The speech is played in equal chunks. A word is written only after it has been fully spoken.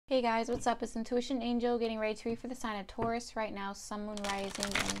Hey guys, what's up? It's Intuition Angel getting ready to read for the sign of Taurus right now, Sun, Moon, Rising,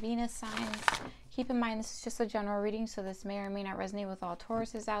 and Venus signs. Keep in mind this is just a general reading, so this may or may not resonate with all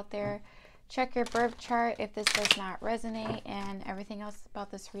Tauruses out there. Check your birth chart if this does not resonate, and everything else about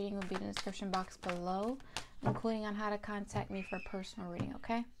this reading will be in the description box below, including on how to contact me for a personal reading,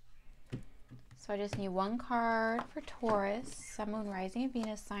 okay? So I just need one card for Taurus, Sun, Moon, Rising, and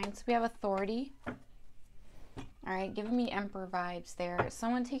Venus signs. We have Authority. All right, giving me Emperor vibes there.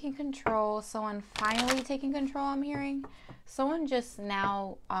 Someone taking control, someone finally taking control, I'm hearing. Someone just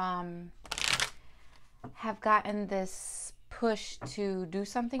now have gotten this push to do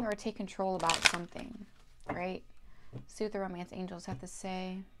something or take control about something, right? See what the romance angels have to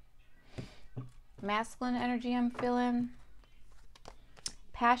say. Masculine energy I'm feeling.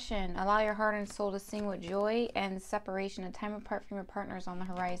 Passion, allow your heart and soul to sing with joy, and separation, a time apart from your partners on the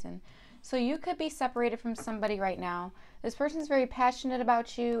horizon. So you could be separated from somebody right now. This person's very passionate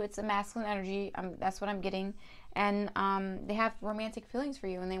about you. It's a masculine energy. That's what I'm getting. And they have romantic feelings for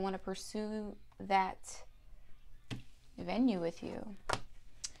you, and they want to pursue that venue with you.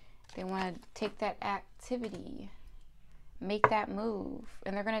 They want to take that activity, make that move,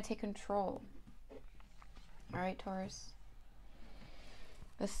 and they're going to take control. All right, Taurus.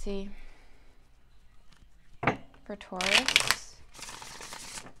 Let's see. For Taurus.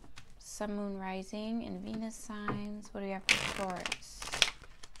 Sun, Moon, Rising, and Venus signs. What do we have for Taurus?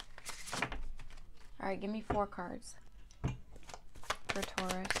 All right, give me 4 cards for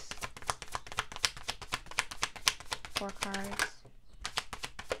Taurus. 4 cards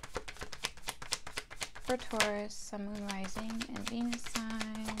for Taurus, Sun, Moon, Rising, and Venus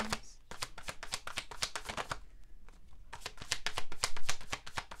signs.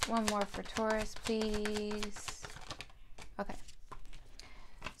 1 more for Taurus, please. Okay.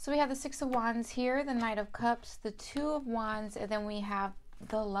 So we have the 6 of Wands here, the Knight of Cups, the 2 of Wands, and then we have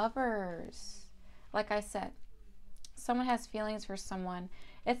the Lovers. Like I said, someone has feelings for someone.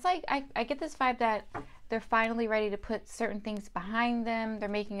 It's like I get this vibe that they're finally ready to put certain things behind them. They're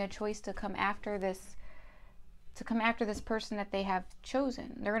making a choice to come after this person that they have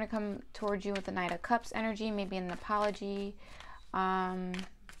chosen. They're going to come towards you with the Knight of Cups energy, maybe an apology. Let's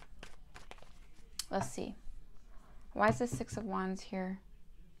see. Why is the 6 of Wands here?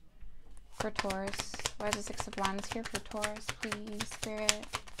 For Taurus. Why is the 6 of Wands here for Taurus, please, Spirit?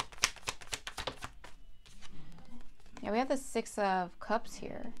 Yeah, we have the 6 of Cups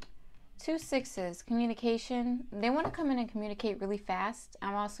here. 2 6s. Communication. They want to come in and communicate really fast.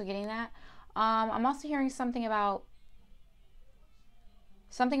 I'm also getting that. I'm also hearing something about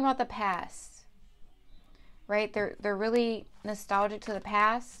the past. Right? They're really nostalgic to the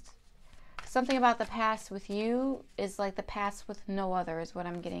past. Something about the past with you is like the past with no other is what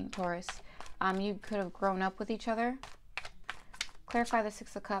I'm getting, Taurus. You could have grown up with each other. Clarify the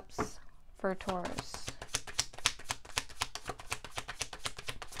 6 of Cups for Taurus.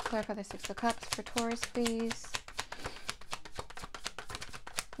 Clarify the 6 of Cups for Taurus, please.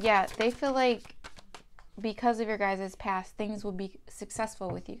 Yeah, they feel like because of your guys' past, things will be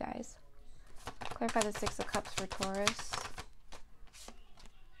successful with you guys. Clarify the 6 of Cups for Taurus.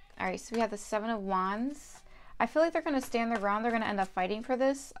 All right, so we have the 7 of Wands. I feel like they're going to stand their ground. They're going to end up fighting for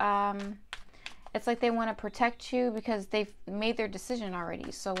this. It's like they want to protect you because they've made their decision already.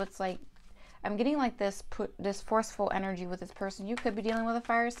 So it's like, I'm getting like this forceful energy with this person. You could be dealing with a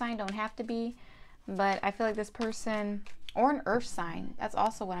fire sign, don't have to be. But I feel like this person, or an earth sign, that's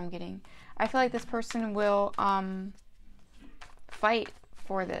also what I'm getting. I feel like this person will fight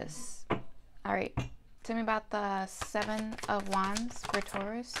for this. All right. Tell me about the 7 of Wands for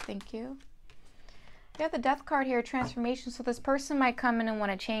Taurus. Thank you. We have the Death card here, transformation. So this person might come in and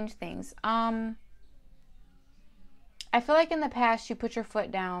want to change things. I feel like in the past you put your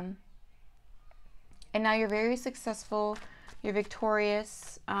foot down. And now you're very successful. You're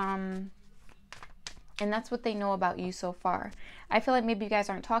victorious. And that's what they know about you so far. I feel like maybe you guys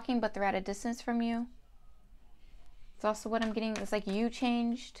aren't talking, but they're at a distance from you. It's also what I'm getting. It's like you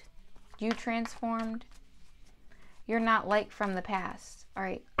changed. You transformed. You're not like from the past. All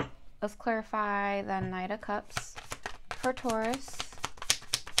right. Let's clarify the Knight of Cups for Taurus.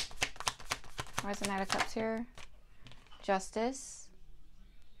 Why is the Knight of Cups here? Justice.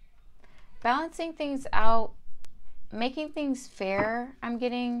 Balancing things out. Making things fair, I'm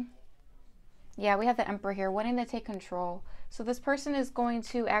getting. Yeah, we have the Emperor here, wanting to take control. So this person is going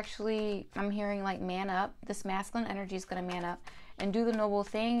to actually, I'm hearing like man up. This masculine energy is going to man up and do the noble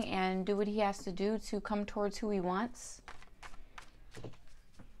thing and do what he has to do to come towards who he wants.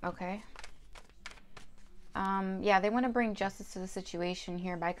 Okay. Yeah, they want to bring justice to the situation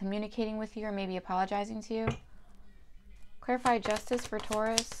here by communicating with you or maybe apologizing to you. Clarify justice for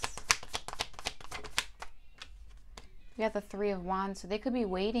Taurus. We have the Three of Wands, so they could be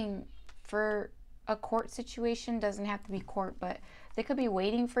waiting for a court situation. Doesn't have to be court, but they could be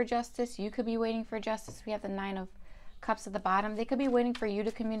waiting for justice. You could be waiting for justice. We have the Nine of Cups at the bottom. They could be waiting for you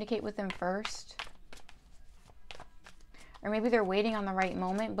to communicate with them first. Or maybe they're waiting on the right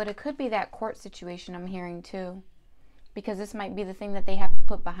moment, but it could be that court situation I'm hearing too. Because this might be the thing that they have to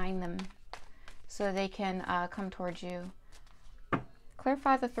put behind them so they can come towards you.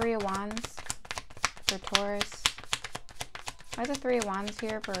 Clarify the Three of Wands for Taurus. Why is the Three of Wands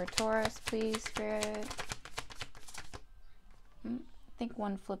here for Taurus, please, Spirit? I think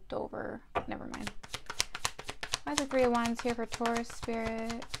one flipped over. Never mind. Why is the Three of Wands here for Taurus,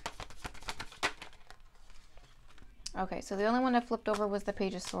 Spirit? Okay, so the only one that flipped over was the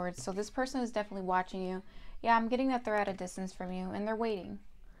Page of Swords. So this person is definitely watching you. Yeah, I'm getting that they're at a distance from you and they're waiting.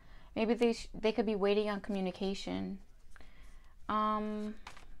 Maybe they could be waiting on communication.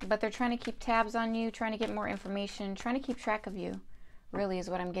 But they're trying to keep tabs on you, trying to get more information, trying to keep track of you, really is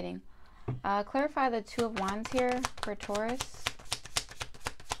what I'm getting. Clarify the Two of Wands here for Taurus.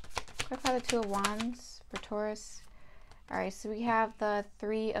 Clarify the Two of Wands for Taurus. All right, so we have the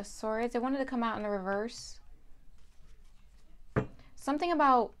Three of Swords. I wanted to come out in the reverse. Something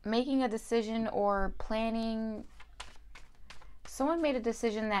about making a decision or planning. Someone made a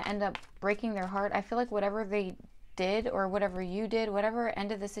decision that ended up breaking their heart. I feel like whatever they did or whatever you did, whatever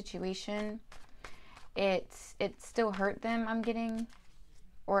ended the situation, it still hurt them, I'm getting.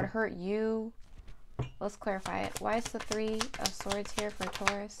 Or it hurt you. Let's clarify it. Why is the Three of Swords here for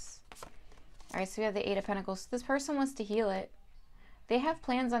Taurus? All right, so we have the Eight of Pentacles. This person wants to heal it. They have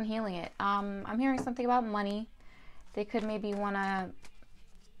plans on healing it. I'm hearing something about money. They could maybe want to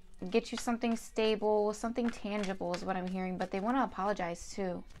get you something stable, something tangible is what I'm hearing, but they want to apologize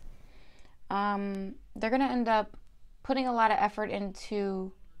too. They're going to end up putting a lot of effort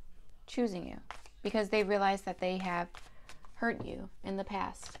into choosing you because they realize that they have hurt you in the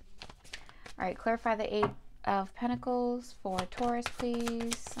past. All right, clarify the Eight of Pentacles for Taurus,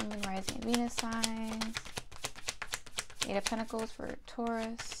 please. Sun, Moon, Rising, and Venus signs. Eight of Pentacles for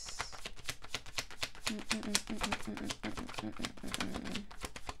Taurus.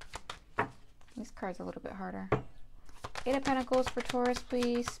 These cards are a little bit harder. Eight of Pentacles for Taurus,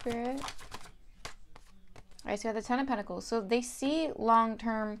 please, Spirit. All right, so you have the Ten of Pentacles. So they see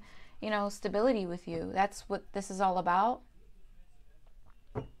long-term, you know, stability with you. That's what this is all about.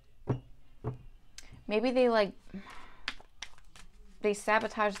 Maybe they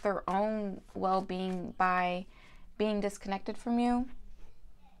sabotage their own well-being by being disconnected from you.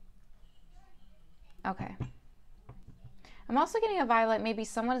 Okay. I'm also getting a Violet. Maybe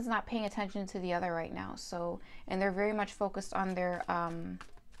someone is not paying attention to the other right now. So, and they're very much focused on their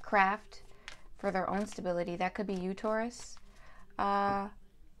craft for their own stability. That could be you, Taurus.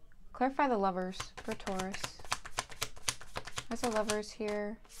 Clarify the Lovers for Taurus. There's the Lovers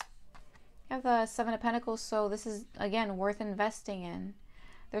here. You have the Seven of Pentacles. So this is, again, worth investing in.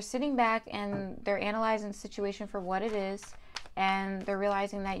 They're sitting back and they're analyzing the situation for what it is. And they're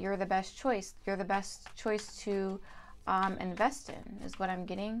realizing that you're the best choice. You're the best choice to invest in, is what I'm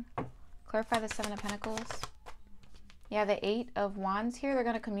getting. Clarify the Seven of Pentacles. Yeah, the Eight of Wands here. They're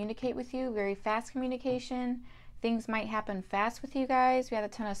going to communicate with you. Very fast communication. Things might happen fast with you guys. We have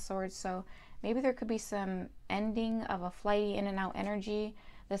the Ten of Swords. So maybe there could be some ending of a flighty in and out energy.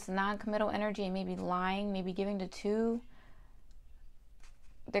 This non-committal energy and maybe lying, maybe giving to two.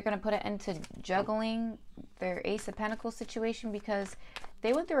 They're going to put an end to juggling their Ace of Pentacles situation because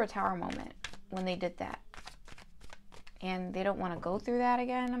they went through a Tower moment when they did that. And they don't want to go through that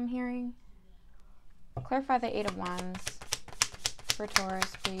again, I'm hearing. Clarify the Eight of Wands for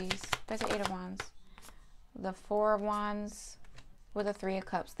Taurus, please. There's the Eight of Wands. The Four of Wands with the Three of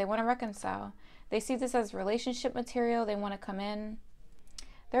Cups. They want to reconcile. They see this as relationship material. They want to come in.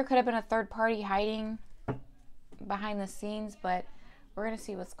 There could have been a third party hiding behind the scenes, but we're going to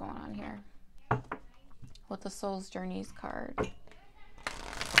see what's going on here with the Soul's Journeys card.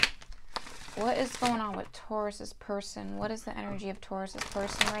 What is going on with Taurus's person? What is the energy of Taurus's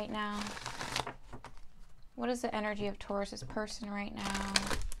person right now? What is the energy of Taurus's person right now?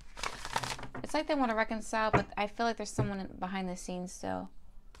 It's like they want to reconcile, but I feel like there's someone behind the scenes still.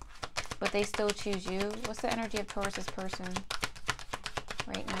 But they still choose you. What's the energy of Taurus's person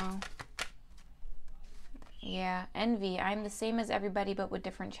right now? Yeah, envy. I'm the same as everybody, but with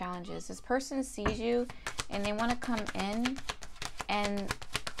different challenges. This person sees you and they want to come in and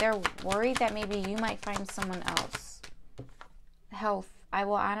they're worried that maybe you might find someone else. Health. I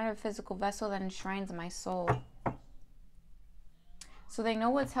will honor a physical vessel that enshrines my soul. So they know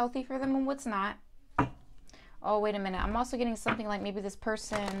what's healthy for them and what's not. Oh, wait a minute. I'm also getting something like maybe this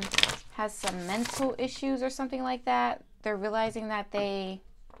person has some mental issues or something like that. They're realizing that they,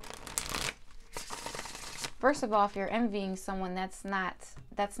 first of all, if you're envying someone, that's not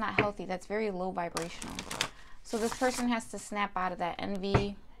healthy. That's very low vibrational. So this person has to snap out of that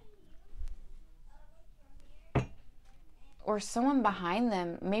envy. Or someone behind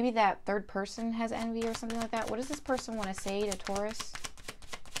them, maybe that third person has envy or something like that. What does this person want to say to Taurus?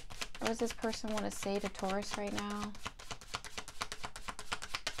 What does this person want to say to Taurus right now?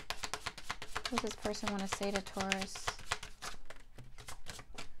 What does this person want to say to Taurus?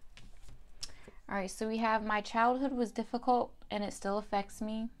 All right, so we have, my childhood was difficult and it still affects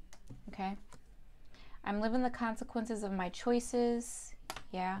me. Okay. I'm living the consequences of my choices.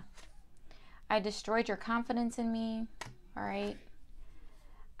 Yeah. I destroyed your confidence in me. All right.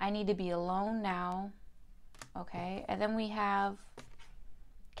 I need to be alone now. Okay. And then we have,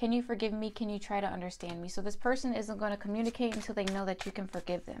 can you forgive me? Can you try to understand me? So this person isn't going to communicate until they know that you can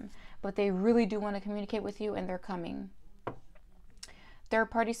forgive them. But they really do want to communicate with you, and they're coming. Third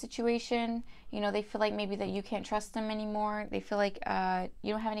party situation, you know, they feel like maybe that you can't trust them anymore. They feel like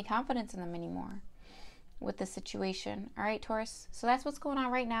you don't have any confidence in them anymore with the situation. All right, Taurus. So that's what's going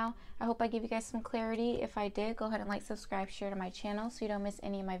on right now. I hope I give you guys some clarity. If I did, go ahead and like, subscribe, share to my channel so you don't miss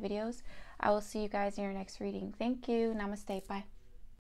any of my videos. I will see you guys in your next reading. Thank you. Namaste. Bye.